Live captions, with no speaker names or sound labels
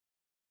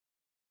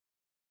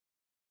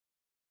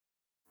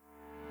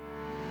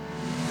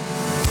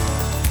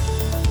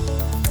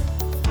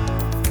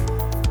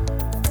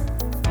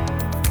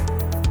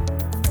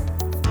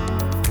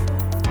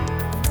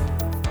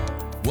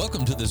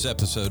Welcome to this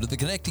episode of the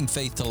Connecting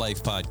Faith to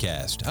Life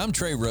podcast. I'm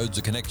Trey Rhodes,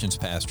 the Connections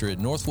Pastor at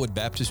Northwood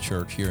Baptist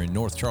Church here in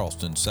North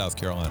Charleston, South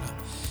Carolina.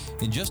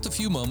 In just a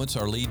few moments,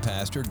 our lead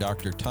pastor,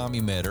 Dr. Tommy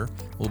Metter,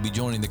 will be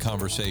joining the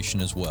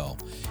conversation as well.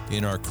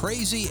 In our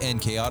crazy and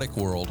chaotic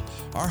world,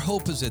 our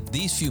hope is that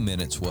these few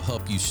minutes will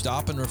help you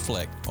stop and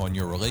reflect on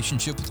your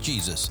relationship with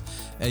Jesus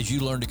as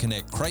you learn to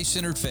connect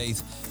Christ-centered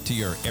faith to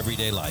your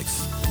everyday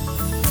life.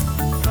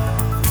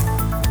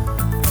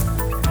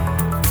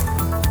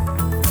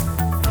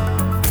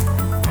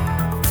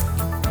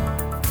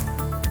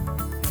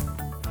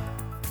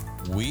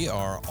 We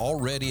are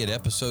already at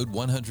episode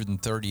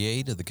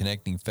 138 of the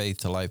Connecting Faith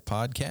to Life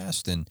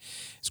podcast, and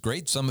it's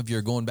great. Some of you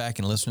are going back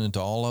and listening to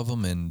all of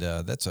them, and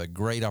that's a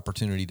great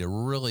opportunity to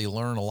really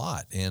learn a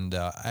lot. And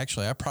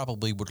actually, I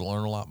probably would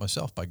learn a lot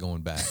myself by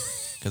going back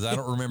because I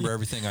don't remember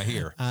everything I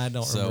hear. I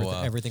don't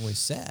remember everything we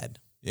said.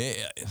 Yeah,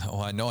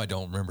 well, I know I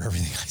don't remember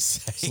everything I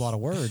say. It's a lot of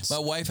words. My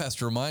wife has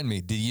to remind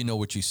me, "Do you know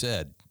what you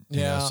said?"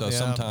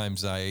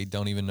 Sometimes I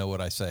don't even know what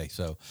I say.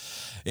 So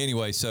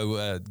anyway,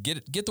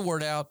 get the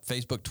word out,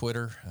 Facebook,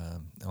 Twitter,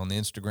 on the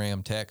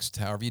Instagram, text,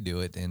 however you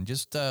do it, and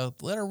just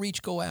let our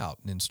reach go out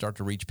and start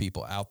to reach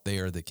people out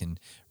there that can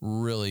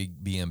really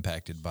be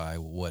impacted by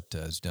what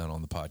is done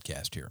on the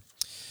podcast here.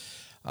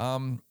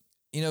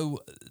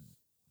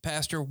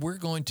 Pastor, we're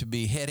going to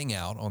be heading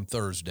out on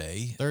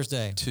Thursday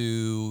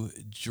to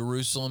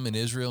Jerusalem and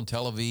Israel and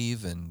Tel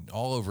Aviv and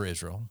all over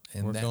Israel.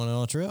 And we're going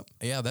on a trip.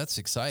 Yeah, that's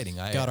exciting.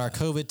 I got our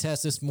COVID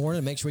test this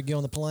morning to make sure we get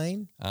on the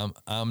plane.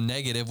 I'm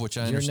negative, which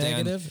I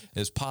understand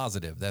is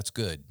positive. That's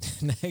good.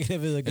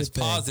 Negative is a good thing. It's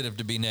positive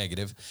to be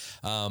negative.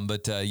 I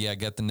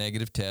got the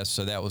negative test.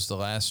 So that was the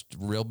last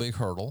real big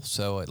hurdle.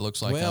 So it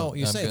looks like but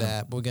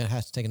we're going to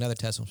have to take another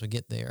test once we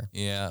get there.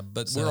 Yeah,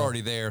 but we're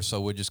already there. So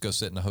we'll just go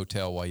sit in a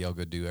hotel while y'all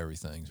go do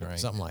everything. Right?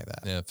 Something like that.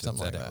 Yeah,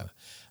 something like that.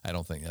 I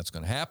don't think that's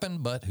going to happen,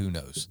 but who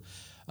knows?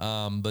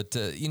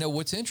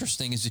 What's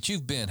interesting is that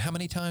you've been how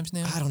many times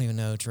now? I don't even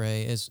know,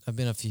 Trey. I've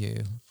been a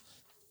few.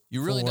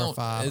 You really 4 don't? Or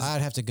 5.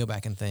 I'd have to go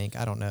back and think.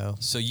 I don't know.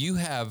 So you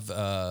have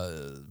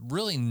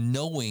really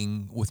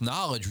knowing with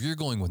knowledge. You're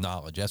going with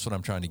knowledge. That's what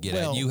I'm trying to get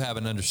at. You have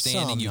an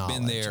understanding. You've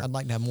been there. I'd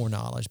like to have more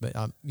knowledge, but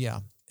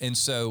yeah. And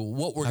so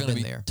what we're going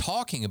to be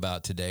talking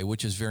about today,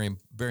 which is very,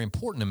 very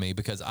important to me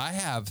because I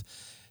have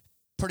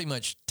pretty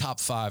much top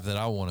 5 that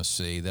I want to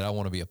see, that I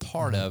want to be a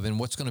part of. And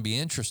what's going to be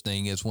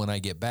interesting is when I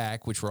get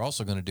back, which we're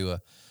also going to do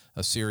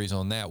a series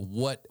on that,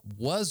 what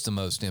was the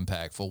most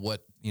impactful,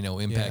 what,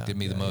 impacted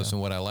me the most and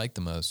what I liked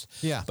the most.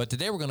 Yeah. But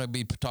today we're going to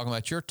be talking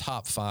about your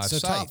top 5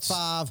 sites. So top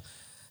 5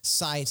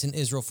 sites in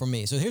Israel for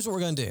me. So here's what we're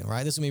going to do,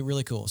 right? This is going to be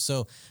really cool.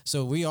 So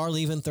we are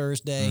leaving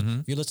Thursday.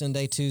 If you're listening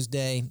today,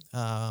 Tuesday.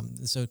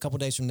 So a couple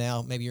days from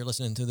now, maybe you're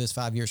listening to this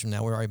 5 years from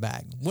now. We're already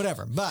back.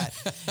 Whatever. But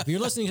if you're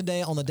listening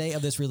today on the day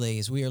of this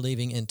release, we are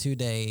leaving in 2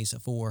 days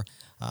for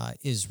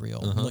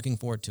Israel. Looking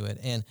forward to it.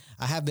 And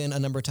I have been a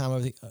number of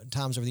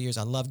times over the years.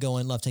 I love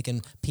going, love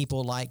taking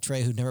people like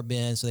Trey who've never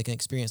been so they can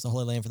experience the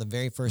Holy Land for the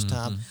very first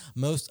time.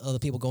 Most of the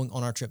people going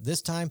on our trip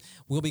this time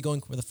will be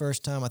going for the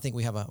first time. I think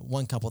we have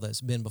one couple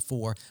that's been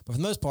before. But for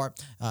the most part,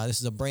 this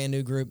is a brand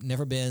new group,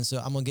 never been. So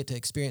I'm going to get to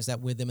experience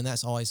that with them. And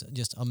that's always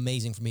just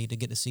amazing for me to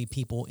get to see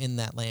people in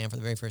that land for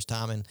the very first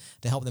time and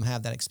to help them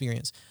have that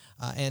experience.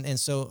 And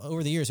so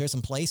over the years, there's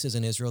some places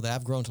in Israel that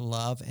I've grown to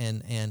love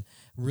and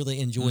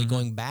really enjoy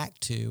going back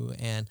to.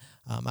 And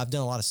I've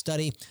done a lot of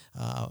study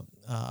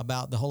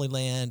about the Holy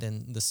Land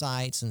and the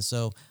sites. And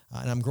so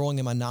and I'm growing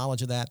in my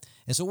knowledge of that.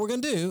 And so what we're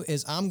going to do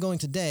is I'm going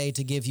today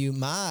to give you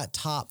my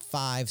top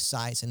 5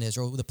 sites in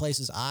Israel, the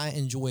places I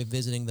enjoy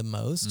visiting the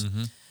most,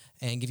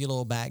 and give you a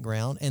little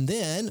background. And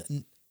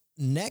then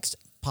next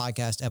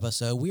podcast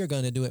episode, we are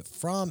going to do it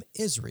from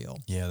Israel.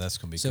 Yeah, that's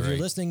going to be so great. So if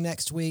you're listening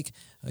next week,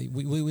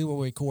 we will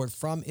record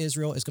from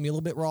Israel. It's going to be a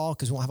little bit raw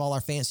because we won't have all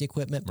our fancy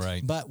equipment.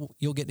 Right. But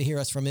you'll get to hear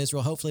us from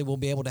Israel. Hopefully, we'll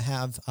be able to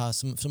have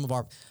some of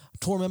our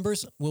tour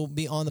members will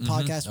be on the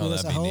podcast with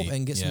us, I hope,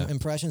 and get some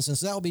impressions. And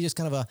so that will be just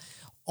kind of a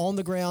on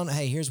the ground,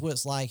 hey, here's what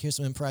it's like, here's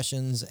some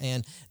impressions.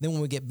 And then when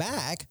we get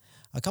back,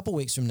 a couple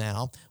weeks from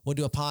now, we'll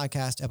do a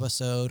podcast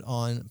episode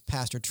on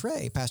Pastor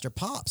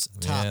Pop's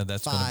top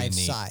 5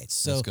 sites.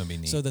 So that's going to be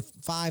neat. So the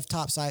 5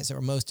 top sites that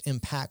were most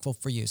impactful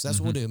for you. So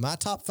that's what we'll do. My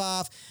top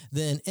 5.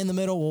 Then in the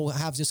middle, we'll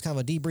have just kind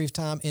of a debrief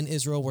time in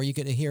Israel where you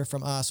get to hear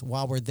from us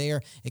while we're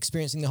there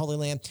experiencing the Holy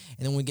Land.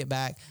 And then when we get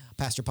back,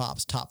 Pastor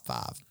Pop's top 5.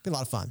 It'll be a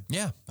lot of fun.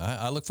 Yeah,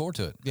 I look forward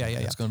to it. Yeah.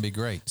 It's going to be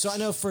great. So I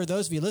know for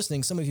those of you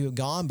listening, some of you have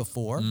gone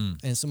before,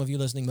 and some of you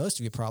listening, most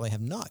of you probably have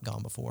not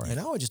gone before. And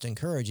I would just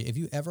encourage you, if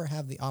you ever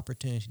have the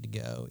opportunity to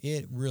go,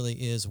 it really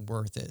is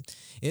worth it.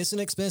 It's an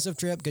expensive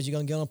trip because you're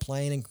going to get on a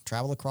plane and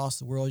travel across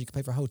the world. You can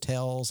pay for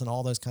hotels and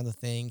all those kinds of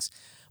things.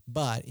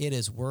 But it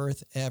is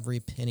worth every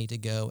penny to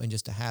go and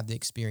just to have the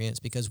experience,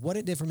 because what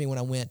it did for me when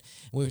I went,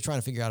 we were trying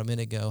to figure out a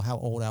minute ago how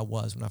old I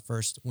was when I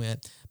first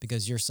went,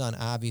 because your son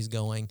Ivy's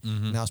going,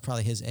 and I was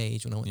probably his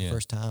age when I went the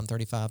first time,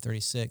 35,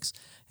 36.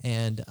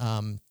 And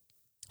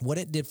what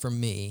it did for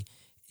me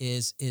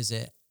is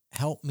it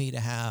helped me to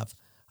have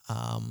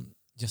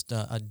just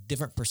a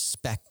different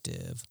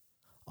perspective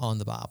on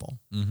the Bible.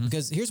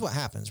 Because here's what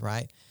happens,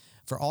 right?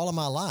 For all of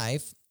my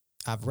life,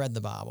 I've read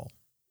the Bible.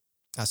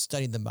 I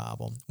studied the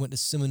Bible, went to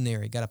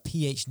seminary, got a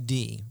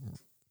PhD.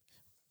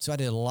 So I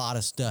did a lot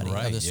of study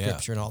of the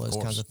scripture and all those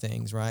kinds of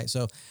things, right?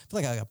 So I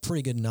feel like I got a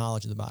pretty good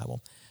knowledge of the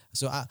Bible.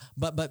 So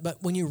but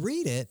when you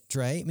read it,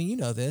 Trey, I mean, you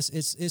know this,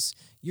 it's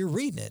you're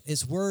reading it.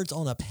 It's words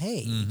on a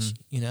page,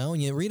 you know,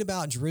 and you read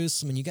about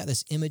Jerusalem and you got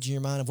this image in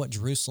your mind of what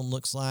Jerusalem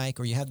looks like,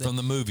 or you have from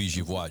the movies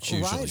you've watched,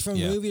 usually. Right, from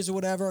movies or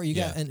whatever, or you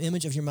got an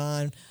image of your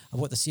mind of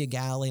what the Sea of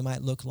Galilee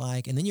might look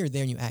like, and then you're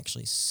there and you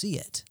actually see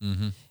it.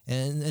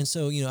 And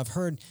so, you know, I've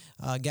heard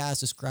guys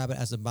describe it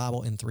as the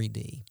Bible in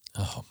 3D.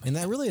 Oh, man. And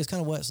that really is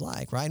kind of what it's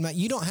like, right?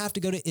 You don't have to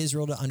go to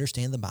Israel to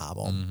understand the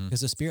Bible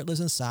because the Spirit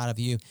lives inside of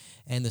you,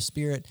 and the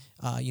Spirit,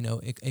 you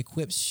know,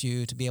 equips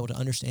you to be able to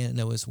understand and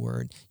know His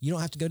Word. You don't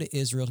have to go to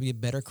Israel to be a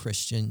better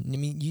Christian. I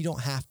mean, you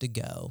don't have to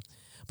go.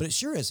 But it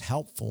sure is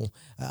helpful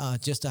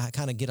just to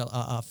kind of get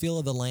a feel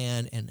of the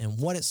land and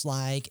what it's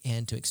like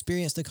and to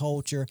experience the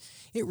culture.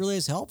 It really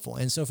is helpful.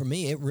 And so for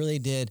me, it really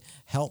did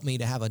help me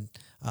to have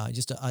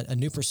just a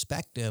new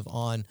perspective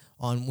on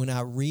when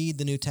I read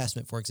the New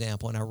Testament, for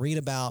example, and I read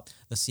about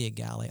the Sea of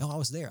Galilee. Oh, I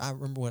was there. I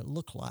remember what it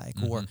looked like.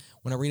 Or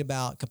when I read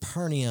about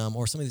Capernaum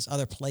or some of these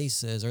other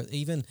places, or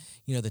even,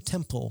 you know, the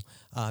temple,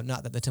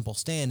 not that the temple's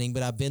standing,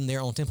 but I've been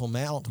there on Temple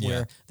Mount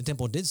where the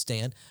temple did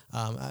stand.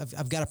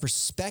 I've got a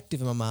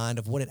perspective in my mind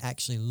of what it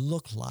actually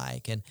looked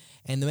like, and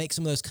to make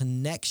some of those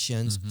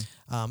connections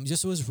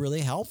just was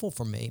really helpful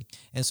for me.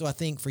 And so I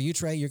think for you,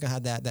 Trey, you're going to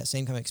have that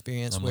same kind of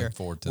experience where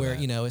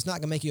you know, it's not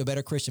going to make you a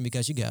better Christian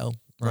because you go,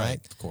 right?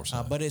 Of course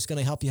not. But it's going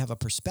to help you have a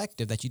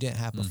perspective that you didn't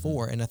have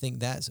before, and I think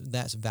that's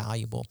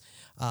valuable.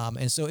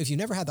 And so if you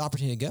never had the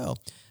opportunity to go,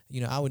 you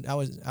know,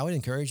 I would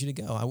encourage you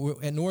to go.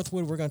 At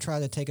Northwood, we're going to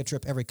try to take a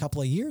trip every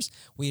couple of years.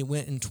 We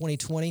went in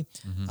 2020,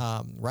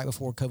 right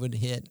before COVID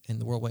hit and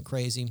the world went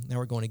crazy. Now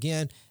we're going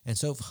again, and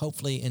so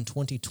hopefully in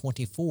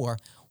 2024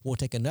 we'll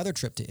take another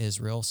trip to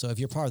Israel. So if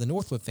you're part of the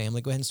Northwood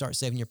family, go ahead and start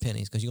saving your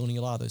pennies because you'll need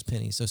a lot of those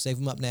pennies. So save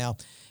them up now.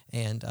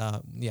 And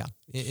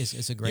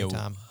it's a great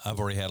time. I've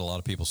already had a lot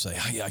of people say,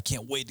 I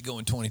can't wait to go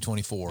in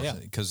 2024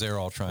 because they're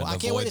all trying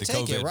to avoid the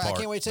COVID part. I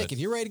can't wait to take it. If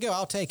you're ready to go,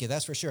 I'll take it.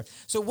 That's for sure.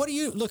 So what are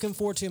you looking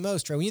forward to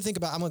most, Trey? When you think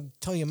about, I'm going to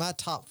tell you my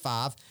top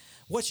 5.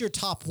 What's your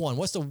top one?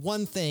 What's the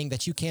one thing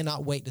that you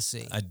cannot wait to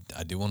see?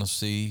 I do want to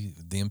see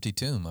the empty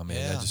tomb. I mean,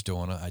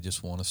 I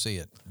just want to see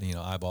it, you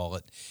know, eyeball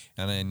it.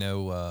 And I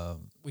know,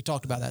 we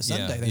talked about that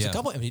Sunday. There's a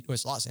couple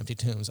there's lots of empty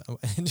tombs.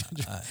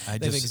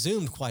 They've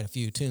exhumed quite a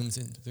few tombs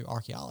through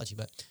archaeology,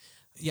 but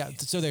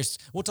so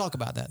we'll talk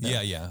about that.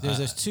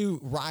 There's 2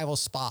 rival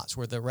spots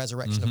where the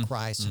resurrection of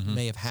Christ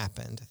may have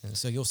happened. And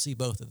so you'll see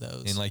both of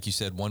those. And like you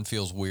said, one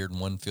feels weird and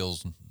one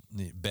feels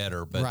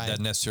better, but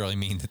doesn't necessarily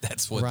mean that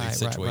that's what the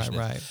situation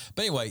is.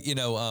 But anyway, you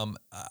know,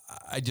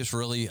 I just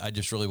really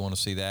want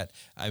to see that.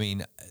 I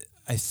mean,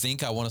 I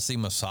think I want to see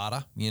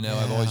Masada. You know,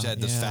 I've always had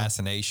this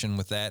fascination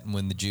with that. And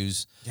when the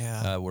Jews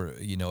were,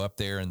 you know, up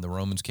there and the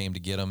Romans came to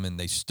get them and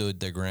they stood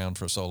their ground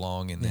for so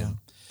long. And then,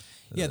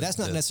 that's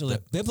not necessarily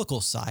a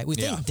biblical site. We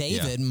think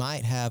David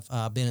might have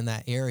been in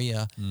that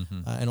area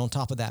and on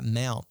top of that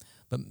mount.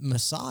 But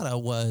Masada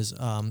was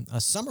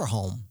a summer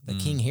home that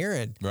King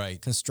Herod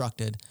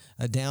constructed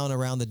down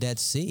around the Dead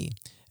Sea.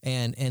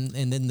 And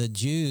then the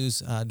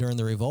Jews during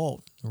the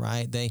revolt,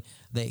 right? They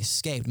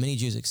escaped. Many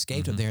Jews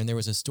escaped up there, and there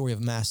was a story of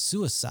mass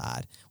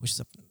suicide, which is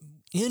an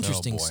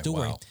interesting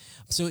story. Wow.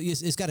 So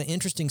it's got an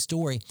interesting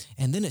story,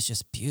 and then it's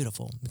just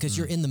beautiful because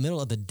you're in the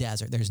middle of the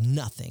desert. There's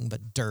nothing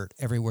but dirt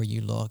everywhere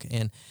you look,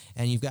 and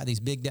you've got these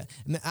big.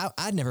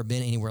 I'd never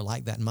been anywhere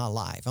like that in my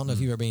life. I don't know if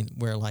you've ever been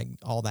where like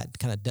all that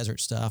kind of desert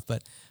stuff,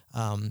 but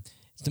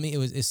to me,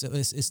 there's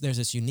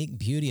this unique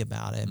beauty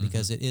about it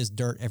because it is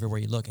dirt everywhere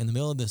you look. In the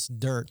middle of this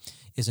dirt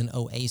is an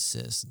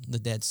oasis, the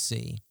Dead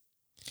Sea,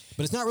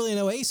 but it's not really an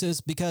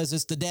oasis because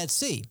it's the Dead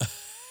Sea.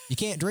 You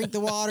can't drink the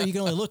water. You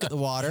can only look at the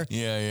water.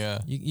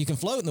 You can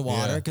float in the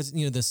water because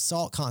you know the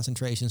salt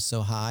concentration is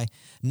so high.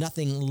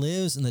 Nothing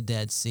lives in the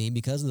Dead Sea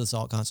because of the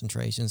salt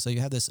concentration. So you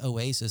have this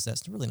oasis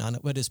that's really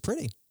not, but it's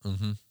pretty.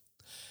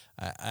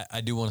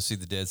 I do want to see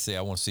the Dead Sea.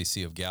 I want to see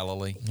Sea of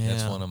Galilee.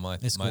 That's one of my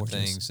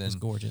things. And it's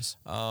gorgeous.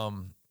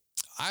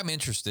 I'm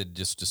interested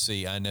just to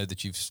see. I know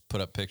that you've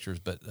put up pictures,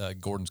 but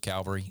Gordon's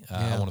Calvary.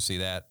 I want to see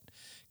that.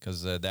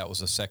 Because that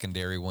was a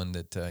secondary one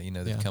that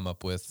they've come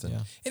up with.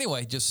 And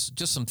anyway, just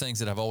some things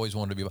that I've always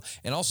wanted to be about.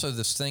 And also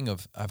this thing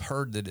of I've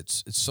heard that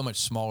it's so much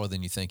smaller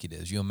than you think it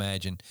is. You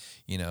imagine,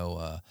 you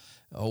know,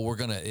 we're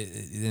gonna.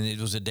 And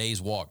it was a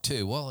day's walk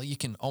too. Well, you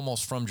can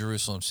almost from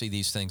Jerusalem see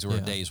these things were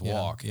a day's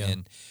walk,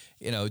 and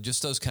you know,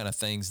 just those kind of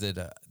things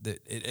that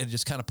it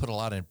just kind of put a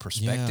lot in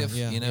perspective.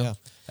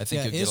 I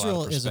think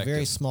Israel is a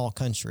very small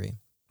country.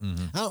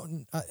 I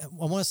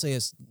want to say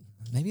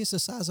maybe it's the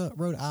size of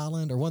Rhode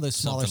Island or one of those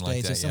smaller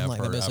states or something like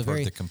that. But it's a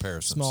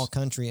very small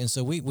country. And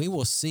so we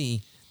will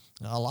see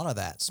a lot of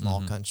that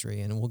small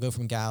country. And we'll go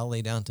from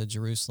Galilee down to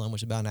Jerusalem,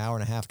 which is about an hour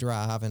and a half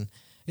drive. And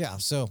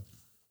so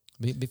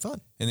be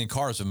fun. And then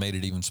cars have made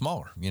it even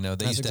smaller. You know,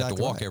 they used to have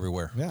to walk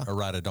everywhere or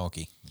ride a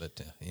donkey.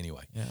 But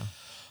anyway.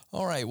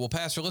 All right. Well,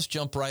 Pastor, let's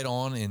jump right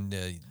on and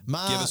give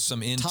us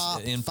some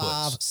top inputs.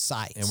 5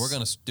 sites. And we're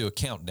going to do a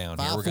countdown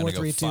here. 5, We're going to 4,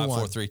 go 3, 2, 5, 4,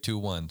 1. 3, 2,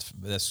 1.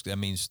 That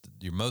means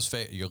your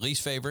your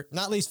least favorite.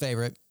 Not least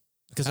favorite,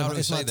 because How do we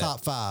it's my say that?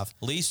 top 5.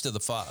 Least of the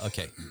 5.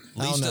 Okay.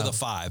 Least of the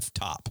 5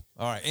 top.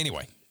 All right.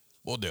 Anyway,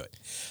 we'll do it.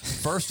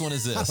 First one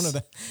is this.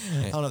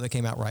 I don't know if that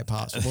came out right,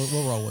 Pops.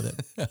 We'll roll with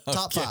it.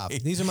 Top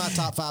 5. These are my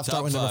top 5.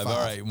 Start with number 5. All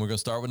right. And we're going to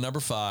start with number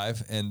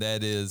 5, and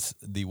that is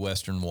the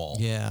Western Wall.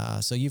 Yeah.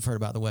 So you've heard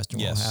about the Western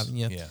Wall, haven't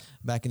you? Yeah.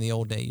 Back in the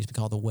old days, it used to be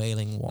called the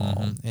Wailing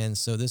Wall. And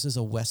so this is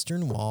a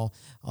Western Wall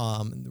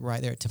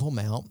right there at Temple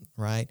Mount,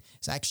 right?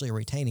 It's actually a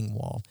retaining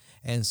wall.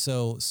 And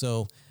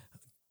so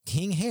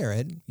King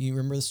Herod, you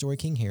remember the story of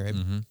King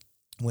Herod?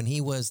 When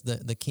he was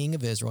the king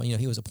of Israel,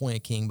 he was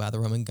appointed king by the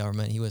Roman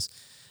government. He was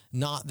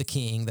not the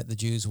king that the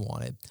Jews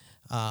wanted.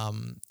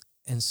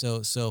 And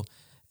so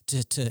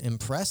to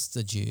impress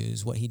the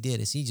Jews, what he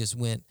did is he just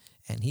went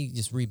and he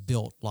just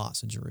rebuilt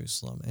lots of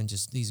Jerusalem and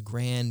just these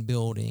grand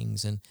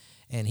buildings,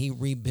 and he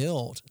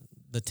rebuilt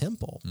the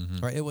temple,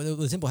 right?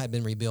 The temple had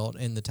been rebuilt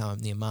in the time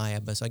of Nehemiah,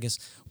 but so I guess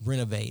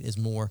renovate is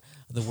more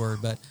the word.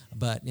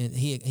 But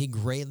he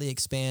greatly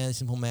expanded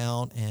Temple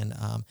Mount, and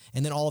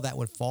then all of that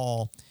would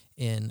fall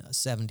in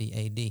 70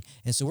 A.D.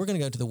 And so we're going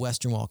to go to the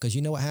Western Wall, because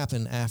you know what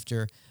happened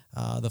after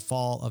the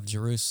fall of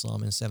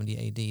Jerusalem in 70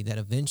 A.D., that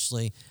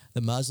eventually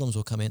the Muslims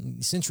will come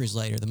in. Centuries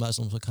later, the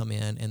Muslims would come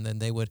in, and then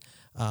they would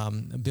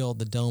build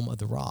the Dome of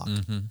the Rock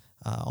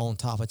on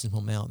top of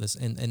Temple Mount.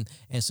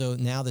 And so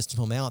now this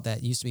Temple Mount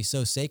that used to be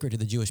so sacred to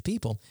the Jewish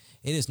people,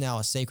 it is now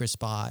a sacred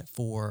spot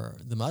for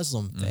the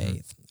Muslim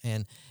faith.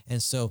 And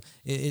so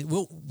it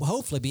will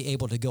hopefully be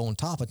able to go on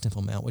top of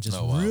Temple Mount, which is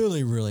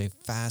really, really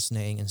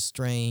fascinating and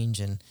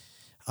strange, and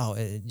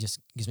it just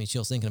gives me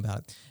chills thinking about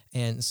it.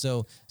 And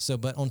so,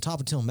 but on top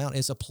of Temple Mount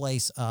is a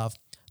place of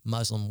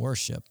Muslim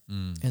worship.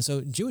 And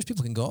so Jewish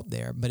people can go up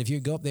there, but if you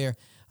go up there,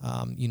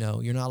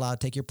 you're not allowed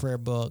to take your prayer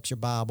books, your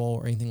Bible,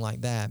 or anything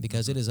like that,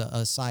 because it is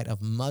a site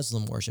of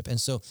Muslim worship.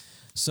 And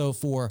so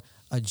for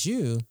a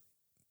Jew,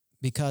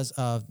 because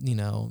of,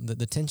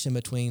 the tension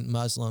between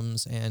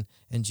Muslims and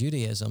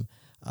Judaism,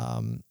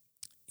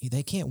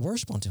 they can't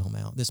worship on Temple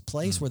Mount. This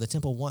place where the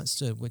temple once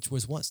stood, which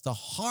was once the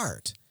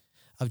heart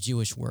of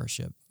Jewish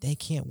worship, they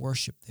can't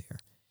worship there.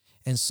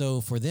 And so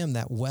for them,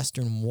 that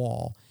Western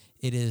Wall,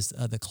 it is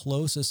the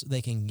closest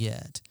they can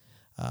get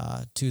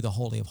to the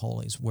Holy of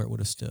Holies, where it would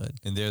have stood.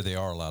 And there they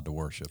are allowed to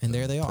worship. And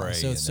there they are. Pray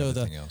So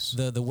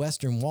and the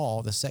Western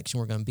Wall, the section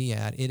we're going to be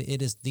at,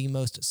 it is the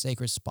most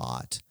sacred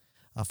spot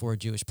for a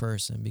Jewish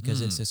person, because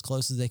it's as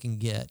close as they can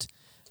get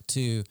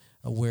to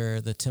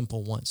where the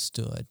temple once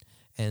stood.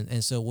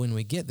 And so when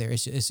we get there,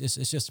 it's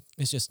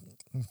just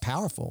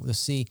powerful to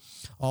see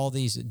all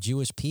these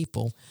Jewish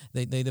people.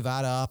 They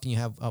divide up, and you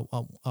have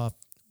a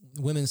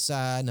women's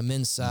side and a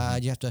men's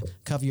side. You have to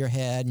cover your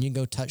head, and you can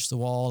go touch the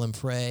wall and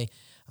pray.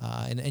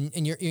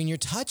 And you're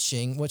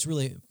touching. What's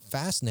really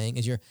fascinating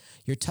is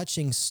you're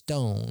touching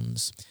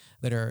stones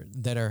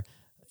that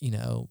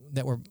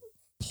were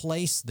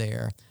placed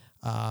there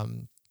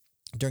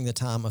during the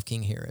time of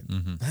King Herod,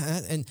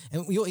 and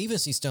you'll even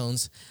see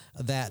stones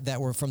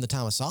that were from the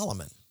time of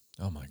Solomon.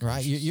 Oh my gosh!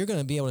 Right, you're going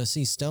to be able to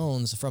see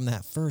stones from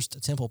that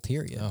first temple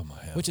period. Oh my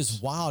heavens. Which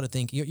is wild to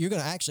think. You're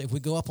going to actually, if we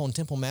go up on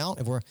Temple Mount,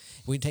 if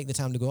we take the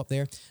time to go up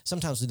there,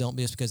 sometimes we don't,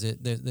 just because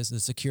the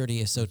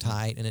security is so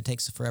tight and it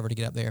takes forever to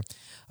get up there.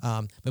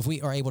 But if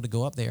we are able to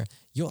go up there,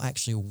 you'll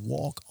actually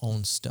walk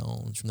on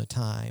stones from the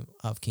time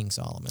of King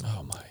Solomon.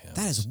 Oh my heavens.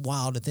 That is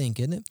wild to think,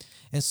 isn't it?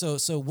 And so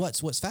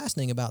what's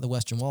fascinating about the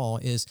Western Wall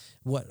is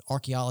what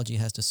archaeology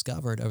has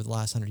discovered over the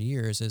last 100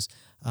 years is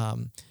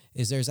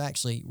there's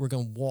actually, we're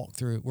going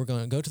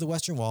to go to the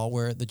Western Wall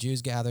where the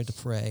Jews gathered to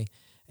pray,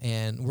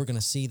 and we're going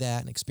to see that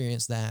and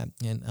experience that.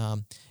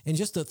 And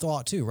just the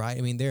thought too, right?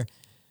 I mean, the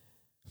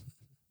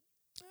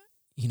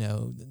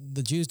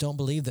Jews don't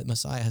believe that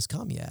Messiah has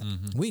come yet.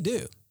 We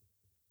do.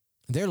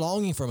 They're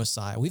longing for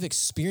Messiah. We've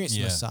experienced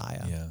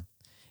Messiah. Yeah.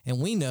 And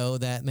we know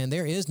that, man,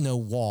 there is no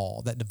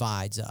wall that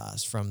divides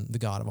us from the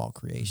God of all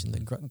creation.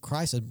 That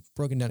Christ has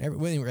broken down every.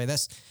 Well, anyway,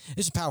 it's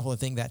just powerful to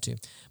think that too.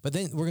 But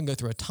then we're going to go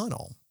through a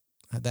tunnel.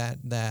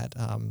 That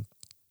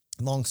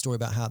long story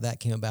about how that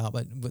came about,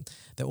 but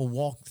that we'll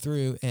walk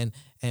through, and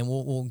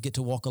we'll get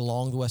to walk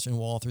along the Western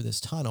Wall through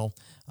this tunnel,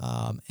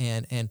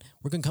 and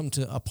we're going to come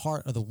to a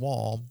part of the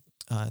wall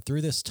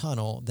through this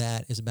tunnel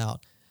that is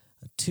about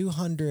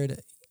 200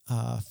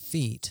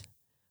 feet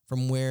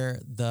from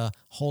where the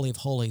Holy of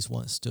Holies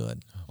once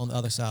stood on the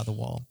other side of the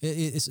wall.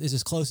 It's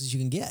as close as you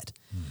can get.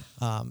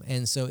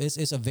 And so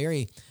it's a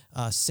very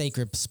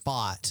sacred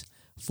spot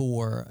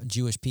for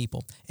Jewish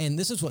people. And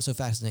this is what's so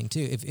fascinating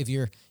too. If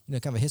you're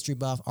kind of a history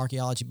buff,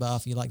 archaeology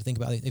buff, you like to think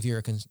about it, if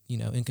you're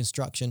in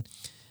construction,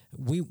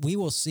 we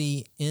will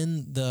see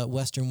in the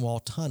Western Wall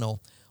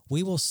tunnel,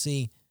 we will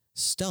see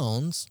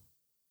stones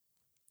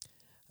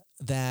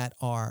that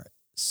are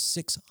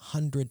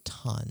 600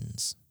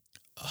 tons.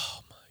 Oh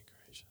my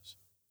gracious.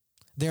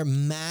 They're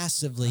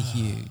massively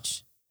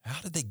huge.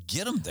 How did they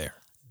get them there?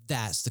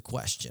 That's the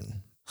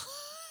question.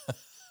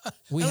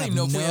 We I don't have even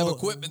know if we have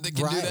equipment that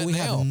can do that we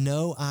now. have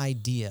no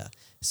idea.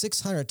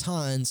 600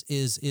 tons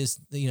is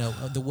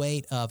the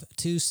weight of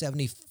two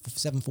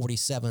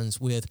 747s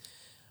with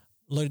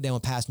loaded down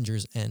with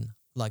passengers and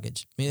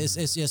luggage. I mean,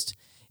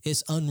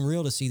 it's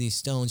unreal to see these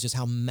stones, just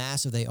how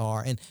massive they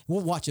are. And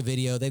we'll watch a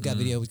video. They've got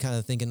video. We're kind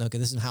of thinking, okay,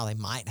 this is how they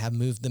might have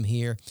moved them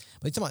here.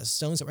 But it's talking about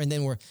stones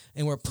that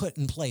were put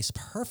in place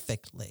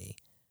perfectly.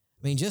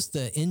 I mean, just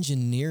the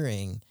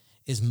engineering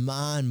is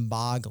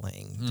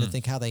mind-boggling to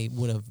think how they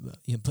would have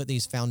put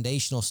these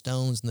foundational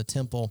stones in the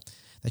temple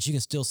that you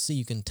can still see,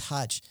 you can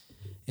touch.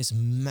 It's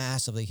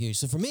massively huge.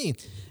 So for me,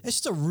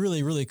 it's just a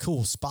really, really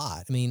cool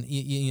spot. I mean,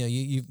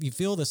 you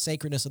feel the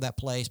sacredness of that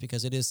place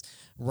because it is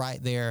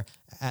right there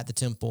at the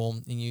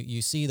temple, and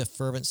you see the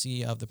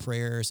fervency of the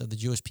prayers of the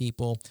Jewish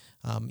people.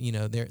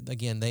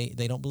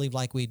 They don't believe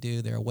like we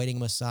do. They're awaiting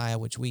Messiah,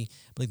 which we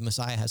believe the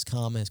Messiah has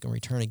come and is going to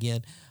return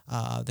again.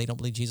 They don't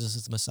believe Jesus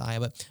is the Messiah,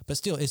 but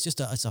still, it's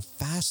a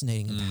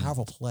fascinating and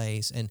powerful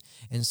place, and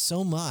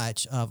so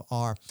much of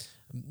our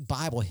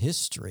Bible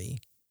history,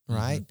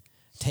 right?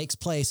 Takes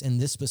place in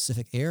this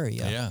specific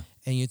area. Yeah.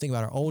 And you think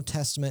about our Old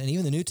Testament and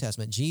even the New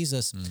Testament,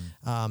 Jesus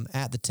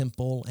at the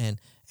temple, and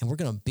we're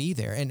going to be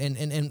there. And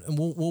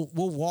we'll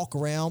walk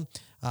around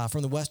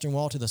from the Western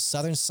Wall to the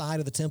southern side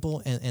of the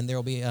temple, and there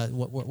will be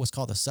what's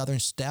called the Southern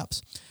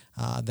Steps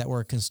that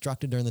were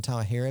constructed during the time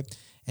of Herod.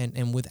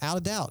 And without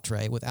a doubt,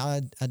 Trey,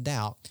 without a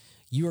doubt,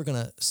 you are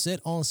going to sit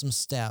on some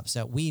steps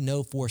that we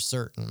know for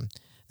certain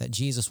that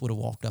Jesus would have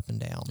walked up and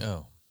down.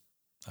 Oh.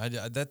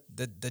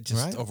 That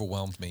just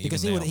overwhelmed me.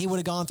 Because he would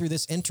have gone through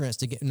this entrance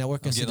to get. Now we're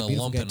going to see the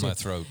beautiful lump in my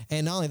throat.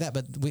 And not only that,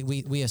 but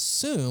we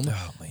assume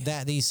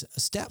that these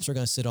steps we're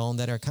going to sit on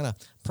that are kind of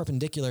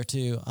perpendicular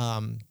to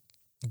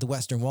the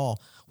Western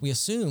Wall. We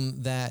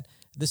assume that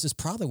this is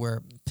probably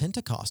where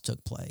Pentecost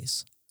took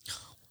place.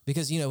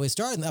 Because, it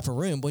started in the upper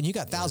room, but when you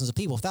got thousands of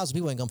people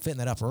ain't going to fit in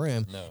that upper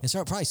room. No. And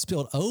so it probably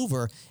spilled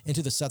over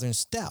into the Southern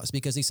Steps,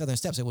 because these Southern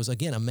Steps, it was,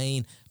 again, a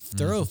main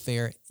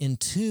thoroughfare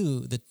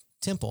into the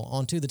temple,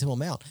 onto the Temple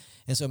Mount.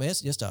 And so,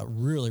 it's just a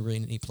really, really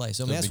neat place.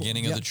 So, the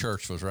beginning of the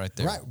church was right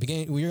there. Right.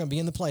 We're going to be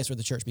in the place where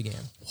the church began.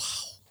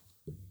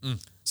 Wow.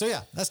 So,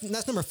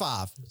 that's number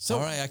 5. So,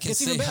 all right, I can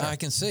see.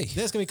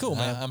 That's going to be cool,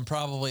 man. I'm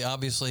probably,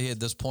 obviously, at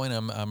this point,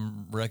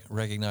 I'm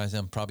recognizing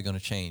I'm probably going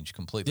to change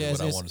completely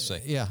what I want to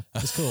say. Yeah,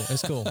 it's cool.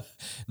 It's cool.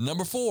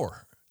 Number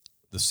 4.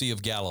 The Sea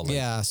of Galilee.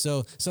 Yeah,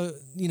 so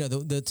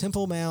the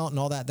Temple Mount and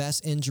all that,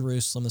 that's in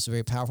Jerusalem. It's a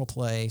very powerful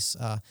place.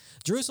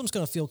 Jerusalem's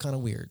going to feel kind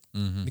of weird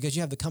because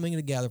you have the coming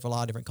together of a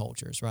lot of different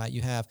cultures, right?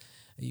 You have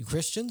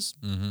Christians,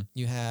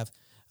 you have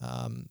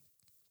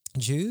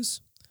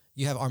Jews,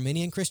 you have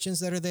Armenian Christians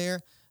that are there,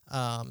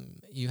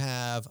 you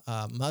have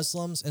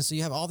Muslims, and so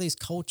you have all these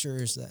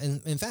cultures.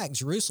 And in fact,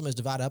 Jerusalem is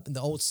divided up in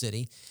the Old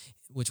City,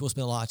 which we'll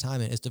spend a lot of time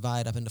in. It's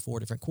divided up into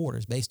 4 different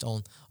quarters based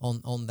on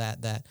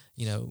that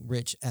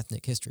rich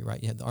ethnic history,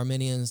 right? You have the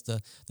Armenians,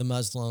 the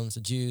Muslims,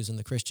 the Jews, and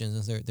the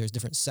Christians, and there's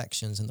different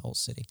sections in the Old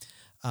City.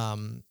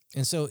 And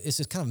so it's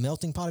this kind of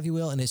melting pot, if you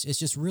will, and it's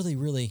just really,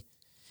 really,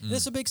 and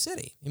it's a big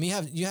city. I mean,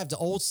 you have the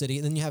Old City,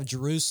 and then you have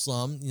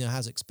Jerusalem,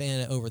 has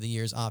expanded over the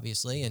years,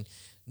 obviously, and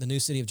the new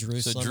city of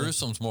Jerusalem. So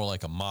Jerusalem's more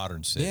like a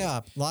modern city.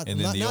 Yeah, and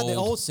then not the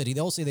Old City.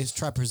 The Old City, they just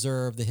try to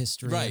preserve the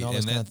history and all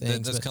those kind of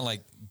things. That's kind of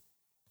like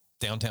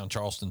downtown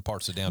Charleston,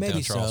 parts of downtown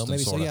maybe Charleston.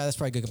 Maybe so. Yeah, that's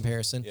probably a good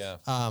comparison. Yeah.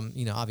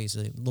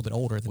 Obviously a little bit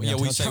older than we say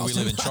Charleston. we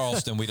live in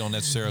Charleston. We don't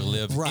necessarily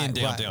live in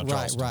downtown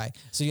Charleston. Right.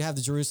 So you have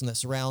the Jerusalem that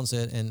surrounds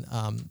it, and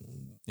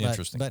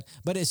interesting.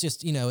 But it's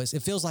just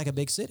it feels like a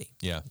big city.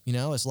 Yeah.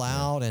 It's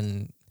loud,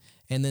 and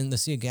then the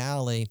Sea of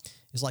Galilee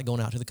is like going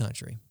out to the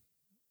country.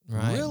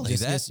 Right. Really?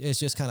 It's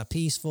just kind of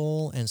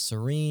peaceful and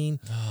serene.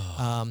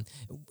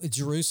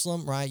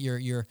 Jerusalem, right?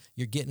 You're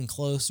getting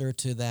closer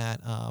to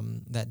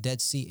that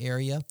Dead Sea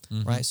area,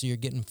 right? So you're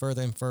getting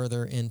further and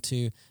further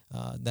into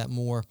that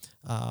more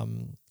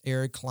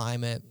arid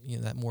climate,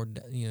 that more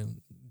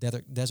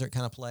desert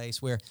kind of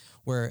place where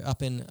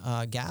up in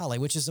Galilee,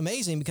 which is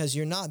amazing because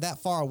you're not that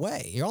far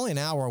away. You're only an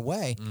hour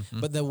away,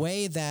 but the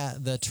way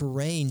that the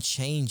terrain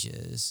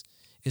changes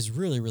is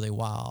really, really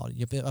wild.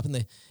 You're up in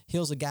the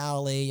hills of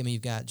Galilee. I mean,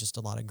 you've got just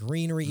a lot of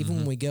greenery. Even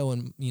when we go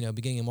in,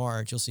 beginning of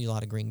March, you'll see a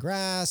lot of green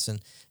grass and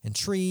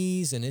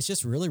trees, and it's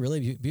just really,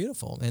 really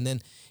beautiful. And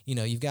then,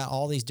 you've got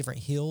all these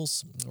different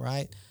hills,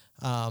 right?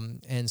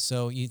 And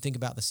so you think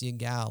about the Sea of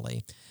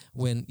Galilee.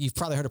 When you've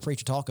probably heard a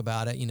preacher talk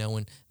about it,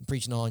 when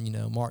preaching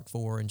on, Mark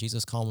 4 and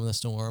Jesus calming the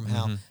storm,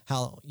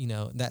 how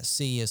that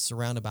sea is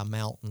surrounded by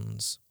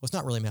mountains. Well, it's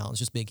not really mountains,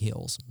 just big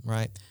hills,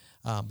 right?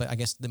 But I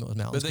guess the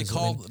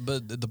mountains.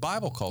 But the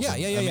Bible calls them.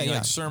 Yeah.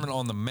 Like Sermon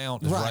on the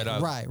Mount is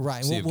right.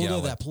 We'll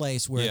go to that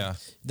place where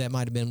that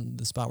might have been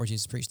the spot where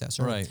Jesus preached that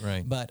sermon.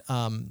 Right. But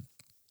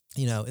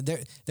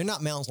they're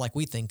not mountains like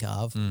we think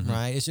of,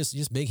 right? It's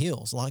just big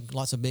hills,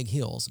 lots of big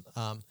hills.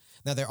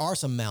 Now there are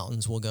some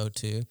mountains we'll go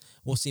to.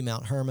 We'll see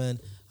Mount Hermon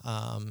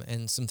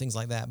and some things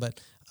like that.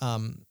 But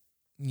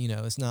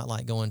it's not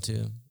like going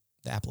to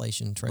the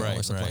Appalachian Trail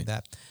or something like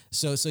that.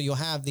 So you'll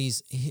have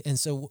these, and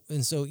so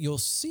you'll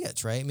see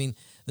it, right? I mean,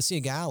 the Sea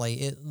of Galilee,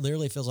 it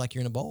literally feels like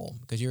you're in a bowl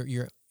because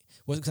you're.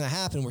 What's going to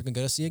happen? We're going to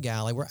go to Sea of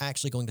Galilee. We're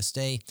actually going to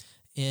stay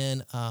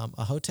in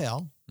a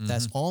hotel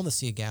that's on the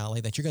Sea of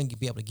Galilee that you're going to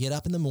be able to get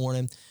up in the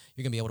morning.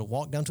 You're going to be able to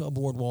walk down to a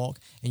boardwalk,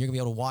 and you're going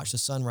to be able to watch the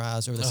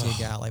sunrise over the Sea of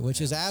Galilee,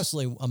 which is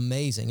absolutely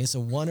amazing. It's a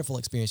wonderful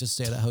experience just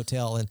to stay at that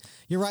hotel, and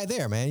you're right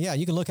there, man. Yeah,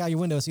 you can look out your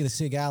window and see the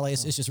Sea of Galilee.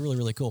 It's just really,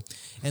 really cool.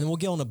 And we'll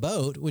get on a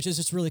boat, which is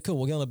just really cool.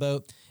 We'll get on a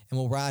boat, and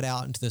we'll ride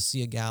out into the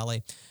Sea of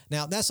Galilee.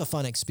 Now, that's a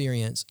fun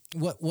experience.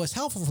 What's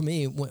helpful for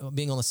me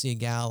being on the Sea of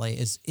Galilee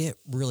is it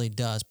really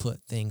does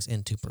put things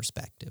into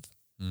perspective.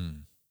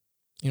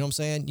 You know what I'm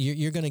saying?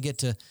 You're going to get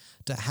to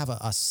have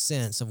a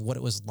sense of what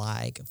it was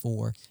like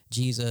for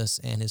Jesus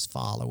and his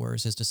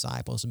followers, his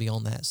disciples, to be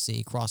on that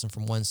sea, crossing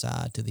from one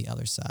side to the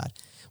other side.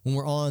 When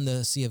we're on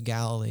the Sea of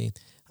Galilee,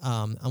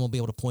 I'm going to be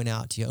able to point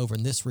out to you over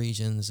in this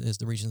region is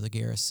the region of the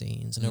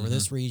Gerasenes, and over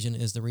this region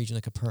is the region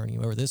of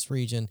Capernaum. Over this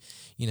region,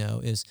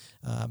 is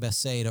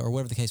Bethsaida, or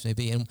whatever the case may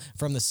be. And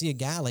from the Sea of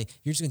Galilee,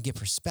 you're just going to get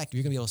perspective.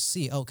 You're going to be able to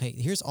see, okay,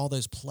 here's all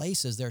those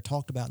places that are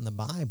talked about in the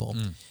Bible.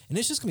 And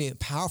it's just going to be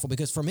powerful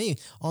because for me,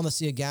 on the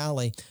Sea of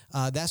Galilee,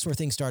 that's where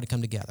things started to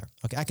come together.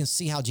 Okay, I can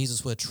see how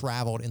Jesus would have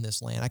traveled in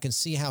this land. I can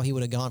see how he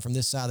would have gone from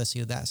this side of the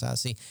sea to that side of the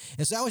sea.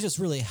 And so that was just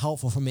really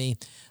helpful for me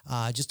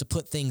just to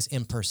put things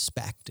in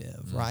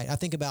perspective, right? I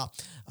think about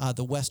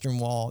the Western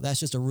Wall. That's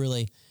just a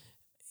really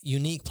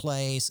unique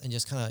place and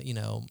just kind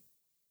of,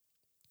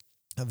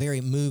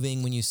 very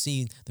moving when you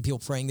see the people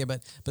praying there.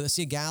 But the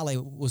Sea of Galilee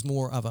was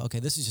more of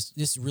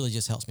this really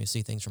just helps me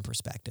see things from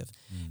perspective.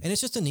 And it's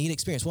just a neat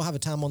experience. We'll have a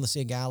time on the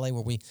Sea of Galilee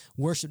where we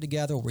worship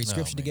together, where we read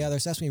scripture together.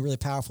 So that's going to be really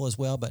powerful as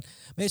well. But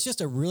it's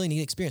just a really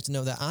neat experience to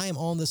know that I am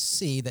on the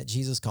sea that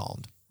Jesus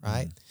calmed.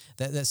 Right.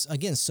 That's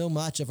again so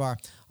much of our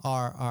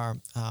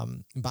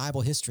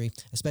Bible history,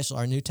 especially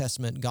our New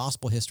Testament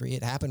gospel history.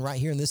 It happened right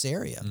here in this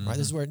area. Right.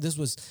 This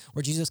was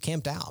where Jesus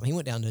camped out. He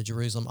went down to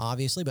Jerusalem,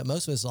 obviously, but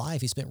most of his life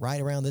he spent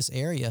right around this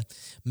area,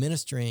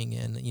 ministering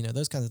and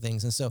those kinds of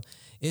things. And so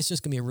it's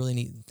just going to be a really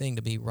neat thing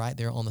to be right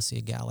there on the Sea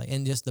of Galilee,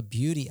 and just the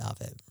beauty of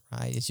it.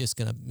 Right.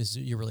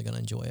 You're really going to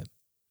enjoy it.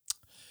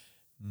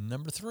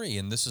 Number 3,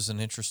 and this is an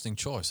interesting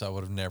choice. I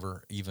would have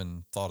never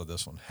even thought of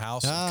this one.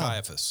 House of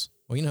Caiaphas.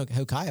 Well, you know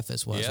who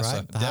Caiaphas was,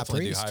 right? The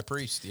definitely high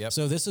priest. Yep.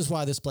 So this is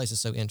why this place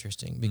is so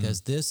interesting,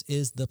 because this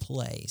is the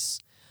place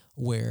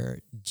where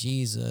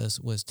Jesus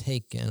was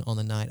taken on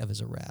the night of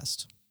his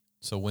arrest.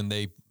 So when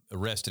they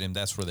arrested him,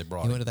 that's where they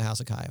brought him. He went to the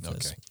house of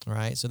Caiaphas. Okay.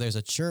 Right. So there's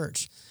a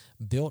church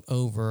built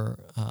over.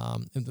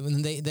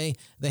 They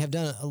have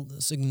done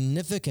a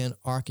significant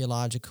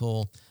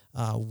archaeological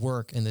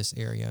work in this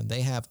area.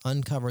 They have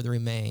uncovered the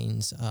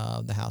remains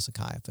of the house of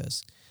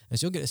Caiaphas. And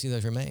so you'll get to see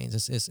those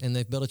remains. And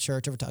they've built a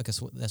church over time, because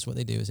that's what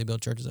they do, is they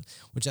build churches,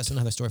 which that's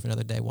another story for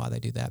another day why they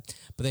do that.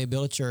 But they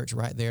built a church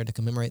right there to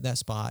commemorate that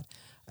spot,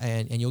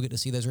 and you'll get to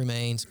see those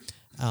remains.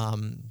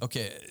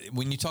 Okay,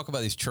 when you talk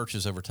about these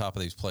churches over top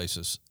of these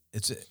places,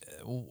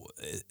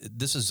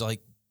 this is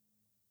like,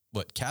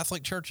 what,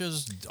 Catholic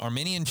churches,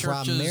 Armenian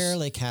churches?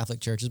 Primarily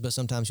Catholic churches, but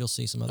sometimes you'll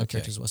see some other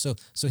churches as well.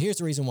 So here's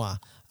the reason why.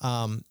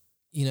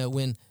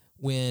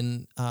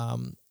 When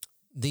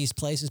these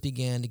places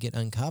began to get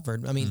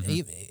uncovered, I mean,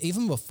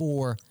 even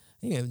before,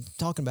 we're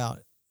talking about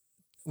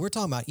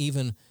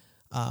even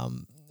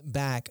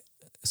back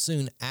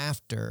soon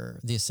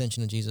after the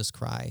ascension of Jesus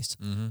Christ,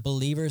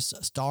 believers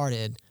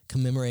started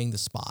commemorating the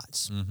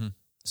spots.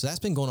 So that's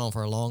been going on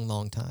for a long,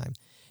 long time.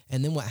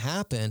 And then what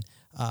happened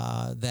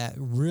that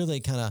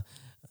really kind of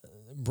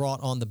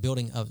brought on the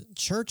building of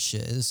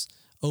churches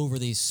over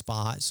these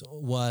spots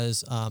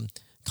was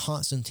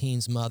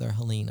Constantine's mother,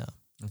 Helena.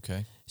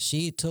 Okay.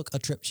 She took a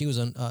trip. She was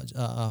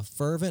a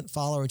fervent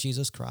follower of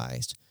Jesus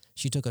Christ.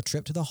 She took a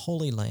trip to the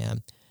Holy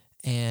Land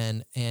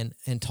and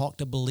talked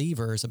to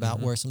believers about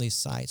where some of these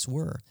sites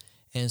were.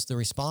 And so the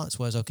response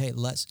was, okay,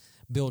 let's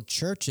build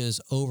churches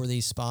over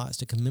these spots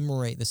to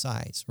commemorate the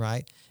sites,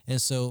 right?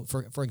 And so,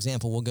 for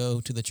example, we'll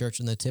go to the Church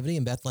of the Nativity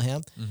in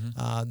Bethlehem.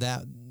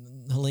 That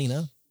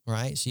Helena,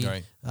 right? She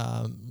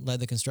led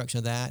the construction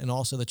of that, and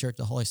also the Church of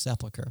the Holy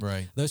Sepulchre.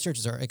 Right. Those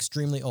churches are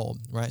extremely old,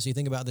 right? So you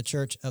think about the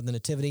Church of the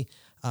Nativity,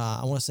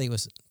 I want to say it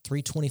was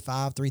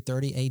 325,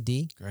 330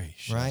 A.D.,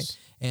 Gracious. right?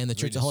 And the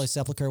Church of the Holy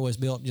Sepulchre was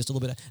built just a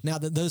little bit. Now,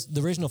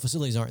 the original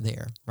facilities aren't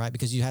there, right?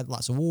 Because you had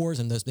lots of wars,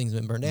 and those things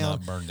have been burned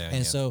down.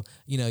 And so,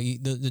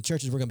 the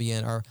churches we're going to be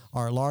in are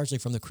largely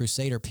from the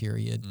Crusader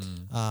period,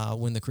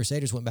 when the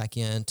Crusaders went back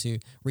in to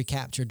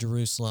recapture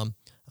Jerusalem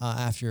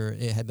after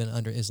it had been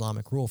under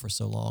Islamic rule for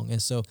so long. And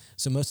so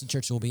most of the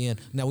churches we'll be in.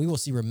 Now, we will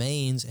see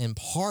remains and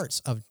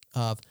parts of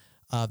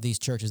these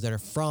churches that are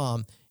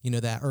from,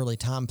 that early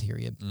time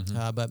period.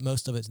 But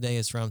most of it today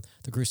is from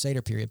the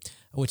Crusader period,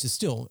 which is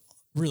still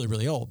really,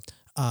 really old.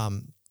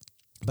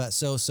 But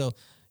so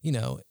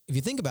if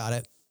you think about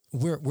it,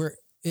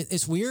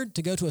 it's weird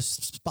to go to a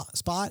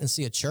spot and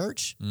see a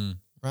church,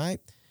 right?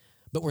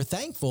 but we're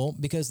thankful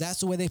because that's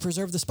the way they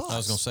preserved the spots. I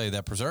was going to say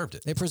that preserved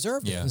it. They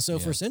preserved it. And so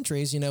for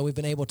centuries, we've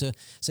been able to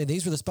say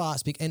these were the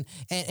spots. And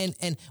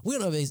we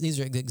don't know if these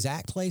are the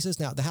exact places.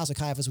 Now, the House of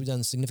Caiaphas, we've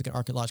done significant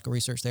archaeological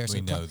research there.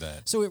 We know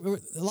that. So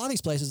a lot of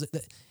these places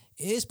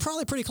is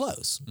probably pretty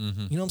close. You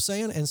know what I'm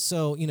saying? And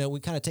so, we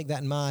kind of take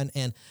that in mind.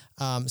 And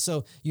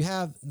so you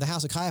have the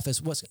House of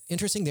Caiaphas. What's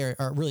interesting there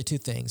are really two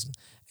things.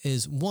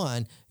 Is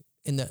one,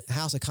 in the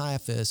House of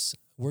Caiaphas,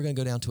 we're going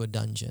to go down to a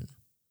dungeon.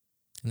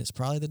 And it's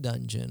probably the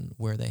dungeon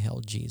where they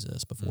held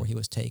Jesus before he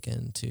was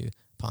taken to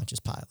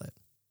Pontius Pilate.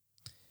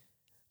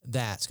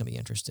 That's going to be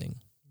interesting.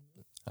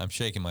 I'm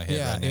shaking my head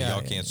right now.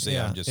 Y'all can't see.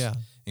 I'm just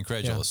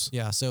incredulous.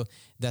 Yeah. So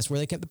that's where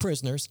they kept the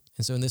prisoners.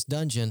 And so in this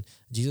dungeon,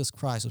 Jesus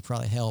Christ was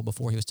probably held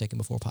before he was taken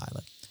before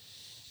Pilate.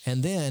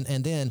 And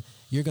then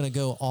you're going to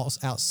go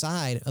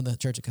outside of the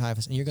Church of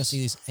Caiaphas, and you're going to see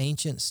these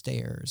ancient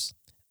stairs.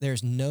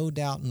 There's no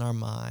doubt in our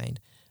mind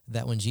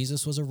that when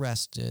Jesus was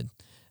arrested,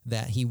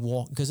 that he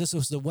walked, because this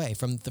was the way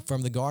from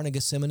the Garden of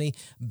Gethsemane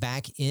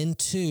back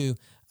into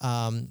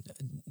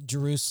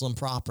Jerusalem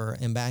proper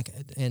and back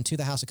into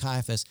the House of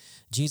Caiaphas.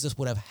 Jesus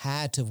would have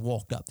had to have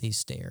walked up these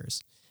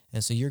stairs.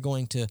 And so you're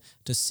going to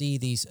see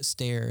these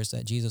stairs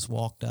that Jesus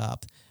walked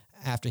up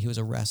after he was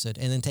arrested,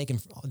 and then taken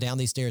down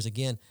these stairs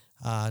again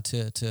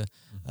to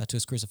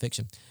his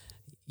crucifixion.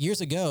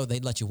 Years ago,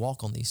 they'd let you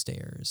walk on these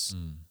stairs.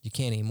 You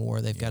can't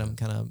anymore. They've got them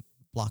kind of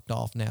blocked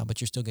off now,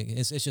 but you're still getting,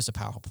 it's just a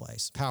powerful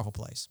place.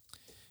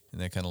 And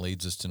that kind of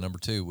leads us to number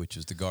 2, which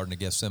is the Garden of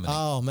Gethsemane.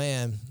 Oh,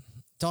 man.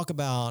 Talk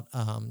about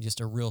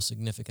just a real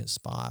significant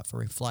spot for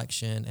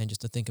reflection and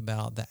just to think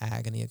about the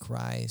agony of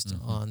Christ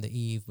on the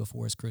eve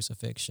before his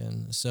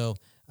crucifixion. So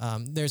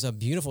there's a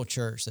beautiful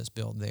church that's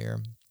built there.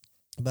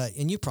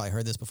 And you've probably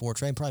heard this before,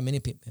 Trey. Probably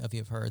many of you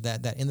have heard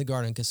that in the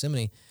Garden of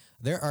Gethsemane,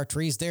 there are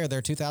trees there that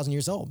are 2,000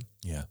 years old.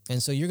 Yeah.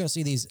 And so you're going to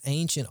see these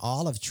ancient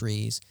olive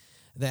trees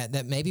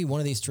that maybe one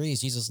of these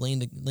trees Jesus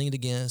leaned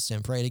against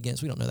and prayed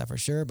against. We don't know that for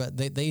sure, but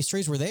these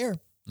trees were there.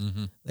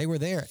 They were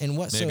there. And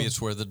maybe it's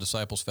where the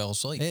disciples fell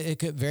asleep. It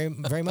could very,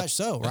 very much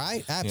so,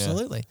 right?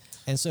 Absolutely.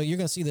 And so you're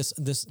going to see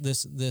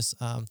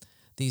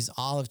these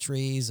olive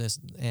trees,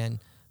 and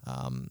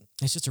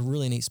it's just a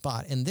really neat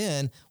spot. And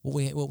then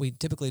what we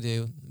typically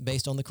do,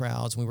 based on the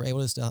crowds, we were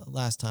able to do this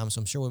last time,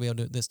 so I'm sure we'll be able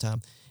to do it this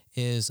time,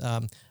 is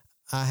I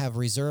have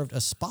reserved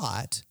a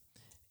spot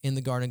in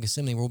the Garden of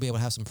Gethsemane where we'll be able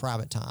to have some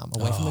private time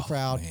away from the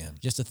crowd,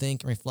 just to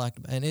think and reflect.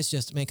 And it's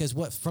just, because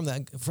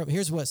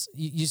here's what's,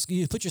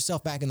 you put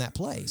yourself back in that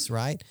place,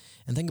 right?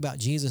 And think about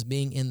Jesus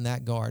being in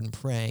that garden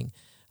praying,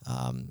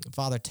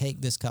 Father,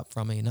 take this cup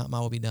from me, not my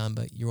will be done,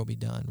 but your will be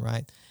done,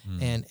 right?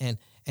 And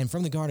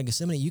from the Garden of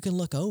Gethsemane, you can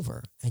look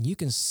over and you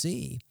can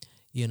see,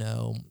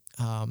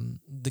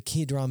 the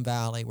Kidron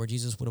Valley where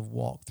Jesus would have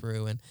walked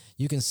through, and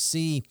you can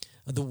see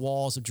the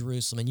walls of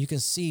Jerusalem, and you can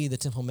see the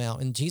Temple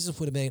Mount. And Jesus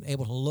would have been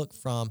able to look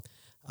from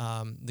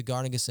the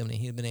Garden of Gethsemane.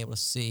 He'd have been able to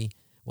see,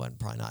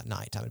 probably not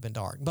nighttime, it had been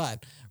dark,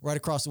 but right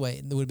across the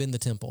way, there would have been the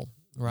temple,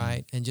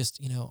 right? And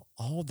just,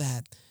 all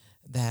that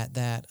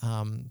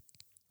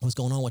was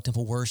going on with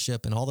temple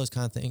worship and all those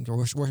kind of things, or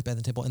worship at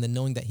the temple, and then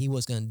knowing that he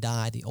was going to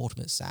die the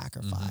ultimate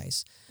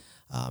sacrifice.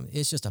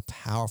 It's just a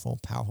powerful,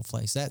 powerful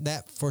place.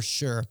 That for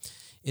sure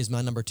is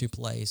my number 2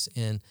 place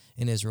in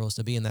Israel, is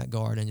to be in that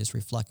garden and just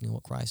reflecting on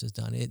what Christ has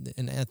done.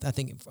 And I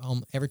think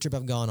every trip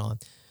I've gone on,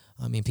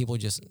 people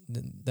just,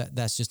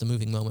 that's just a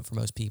moving moment for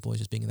most people, is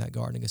just being in that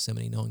Garden of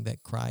Gethsemane, knowing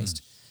that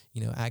Christ,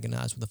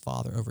 agonized with the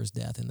Father over his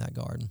death in that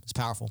garden. It's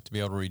powerful. To be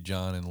able to read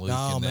John and Luke.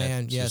 Oh,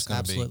 man. Yes,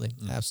 absolutely.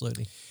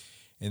 Absolutely.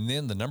 And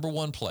then the number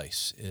 1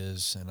 place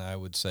is, and I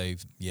would say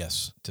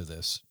yes to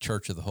this,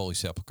 Church of the Holy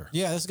Sepulchre.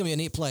 Yeah, this is going to be a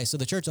neat place. So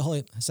the Church of the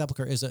Holy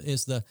Sepulchre is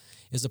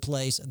the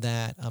place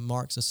that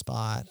marks the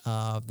spot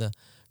of the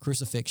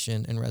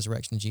crucifixion and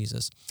resurrection of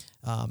Jesus.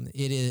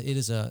 It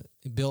is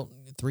built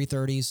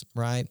 330s,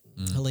 right?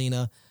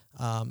 Helena.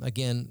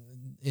 Again,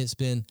 it's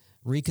been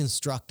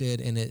reconstructed,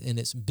 and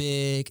it's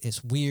big,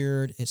 it's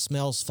weird, it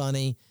smells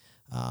funny.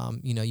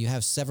 You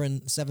have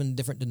seven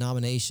different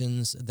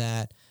denominations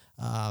that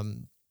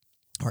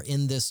are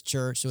in this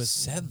church. So it's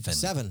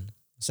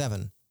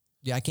seven.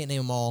 Yeah, I can't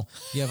name them all.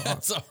 You have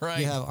that's all right.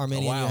 You have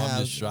Armenian. Wow, you have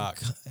I'm just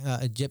shocked.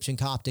 Egyptian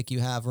Coptic.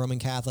 You have Roman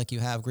Catholic. You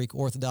have Greek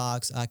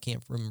Orthodox. I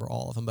can't remember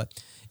all of them, but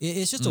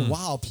it's just a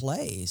wild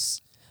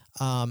place.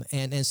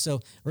 And so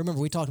remember,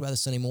 we talked about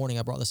this Sunday morning.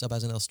 I brought this up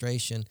as an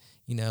illustration.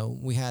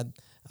 We had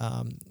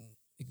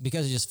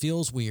because it just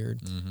feels weird.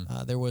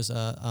 There was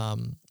a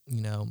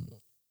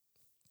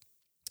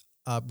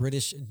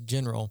British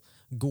general,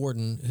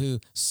 Gordon, who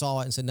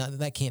saw it and said, no,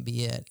 that can't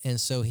be it. And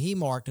so he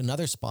marked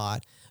another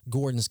spot,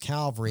 Gordon's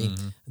Calvary,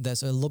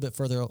 that's a little bit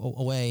further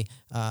away,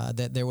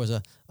 that there was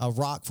a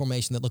rock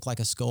formation that looked like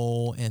a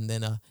skull, and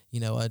then a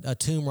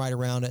tomb right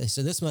around it.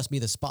 So this must be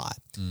the spot.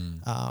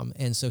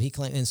 And so he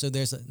claimed, and so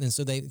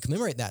they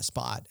commemorate that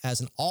spot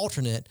as an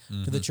alternate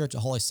to the Church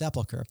of Holy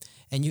Sepulchre.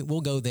 And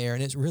we'll go there,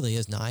 and it really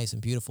is nice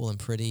and beautiful and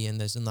pretty, and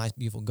there's a nice,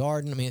 beautiful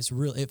garden. I mean,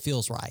 it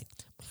feels right.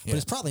 but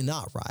it's probably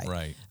not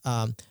right.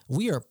 Right.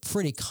 We are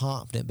pretty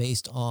confident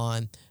based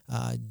on,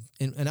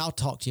 and I'll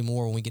talk to you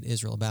more when we get to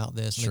Israel about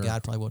this, and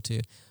God probably will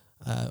too,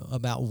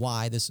 about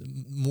why this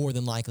more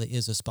than likely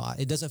is a spot.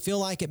 It doesn't feel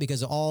like it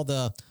because of all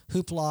the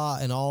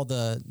hoopla and all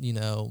the,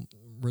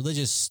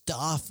 religious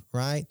stuff,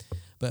 right?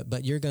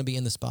 But you're going to be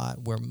in the spot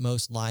where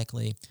most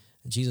likely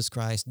Jesus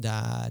Christ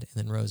died and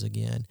then rose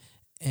again.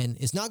 And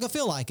it's not going to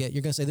feel like it.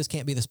 You're going to say, this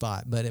can't be the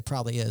spot, but it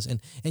probably is.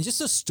 And just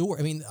a story,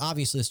 I mean,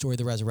 obviously the story of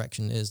the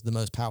resurrection is the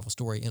most powerful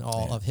story in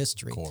all of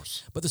history. Of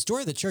course. But the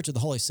story of the Church of the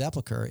Holy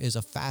Sepulchre is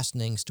a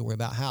fascinating story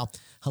about how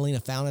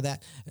Helena founded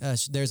that.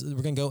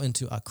 We're going to go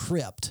into a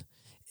crypt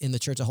in the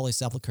Church of Holy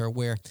Sepulchre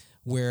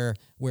where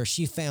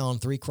she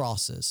found 3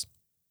 crosses.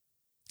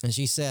 And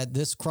she said,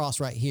 this cross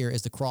right here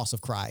is the cross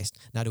of Christ.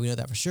 Now, do we know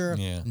that for sure?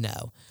 Yeah.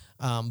 No.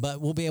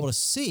 But we'll be able to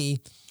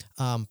see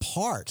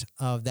part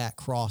of that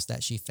cross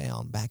that she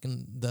found back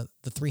in the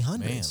 300s.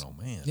 Man, oh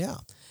man. Yeah.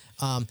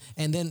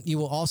 And then you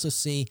will also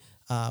see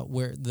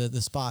where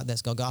the spot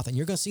that's Golgotha. And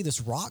you're going to see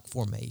this rock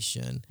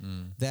formation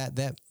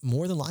that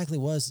more than likely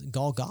was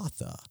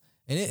Golgotha.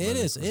 And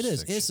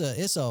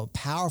it's a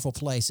powerful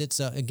place. It's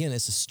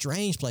a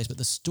strange place, but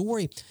the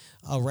story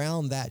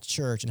around that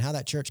church and how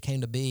that church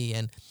came to be,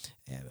 and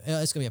it's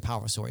going to be a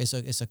powerful story.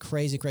 It's a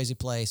crazy, crazy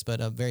place, but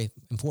a very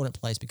important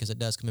place because it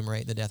does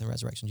commemorate the death and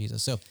resurrection of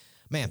Jesus. So,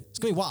 man, it's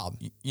going to be wild.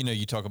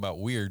 You talk about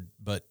weird,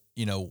 but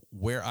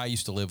where I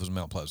used to live was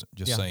Mount Pleasant.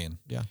 Just saying.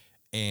 Yeah.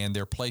 And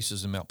there are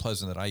places in Mount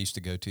Pleasant that I used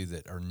to go to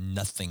that are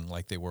nothing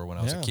like they were when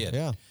I was a kid.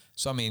 Yeah.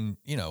 So I mean,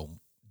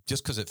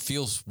 just because it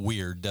feels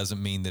weird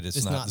doesn't mean that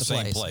it's not the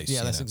same place.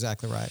 Yeah, that's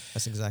exactly right.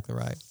 That's exactly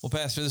right. Well,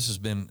 Pastor, this has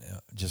been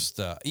just,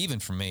 even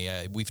for me,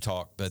 we've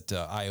talked, but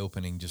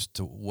eye-opening just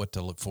to what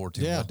to look forward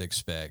to and what to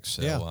expect.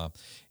 So,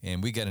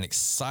 and we got an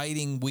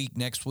exciting week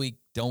next week.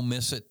 Don't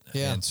miss it.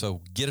 Yeah. And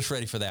so get us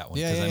ready for that one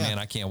because, man,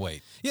 I can't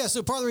wait. Yeah,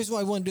 so part of the reason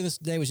why I wanted to do this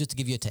today was just to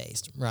give you a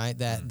taste, right?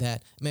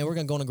 That man, we're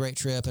going to go on a great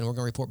trip and we're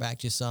going to report back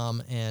to you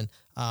some. And,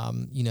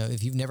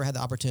 if you've never had the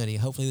opportunity,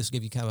 hopefully this will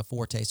give you kind of a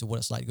foretaste of what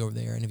it's like to go over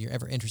there. And if you're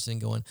ever interested in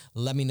going,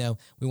 let me know.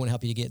 We want to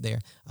help you to get there.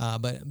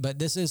 But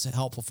this is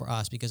helpful for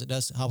us because it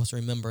does help us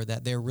remember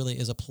that there really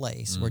is a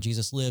place where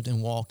Jesus lived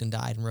and walked and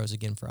died and rose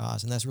again for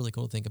us. And that's really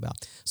cool to think about.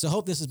 So I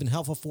hope this has been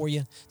helpful for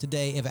you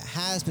today. If it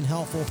has been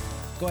helpful,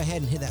 go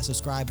ahead and hit that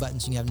subscribe button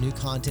so you can have new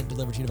content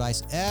delivered to your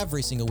device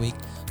every single week.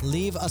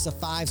 Leave us a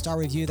 5-star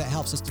review. That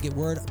helps us to get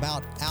word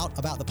out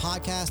about the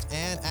podcast.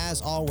 And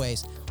as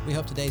always, we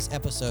hope today's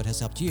episode has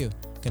helped you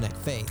connect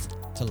faith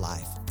to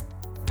life.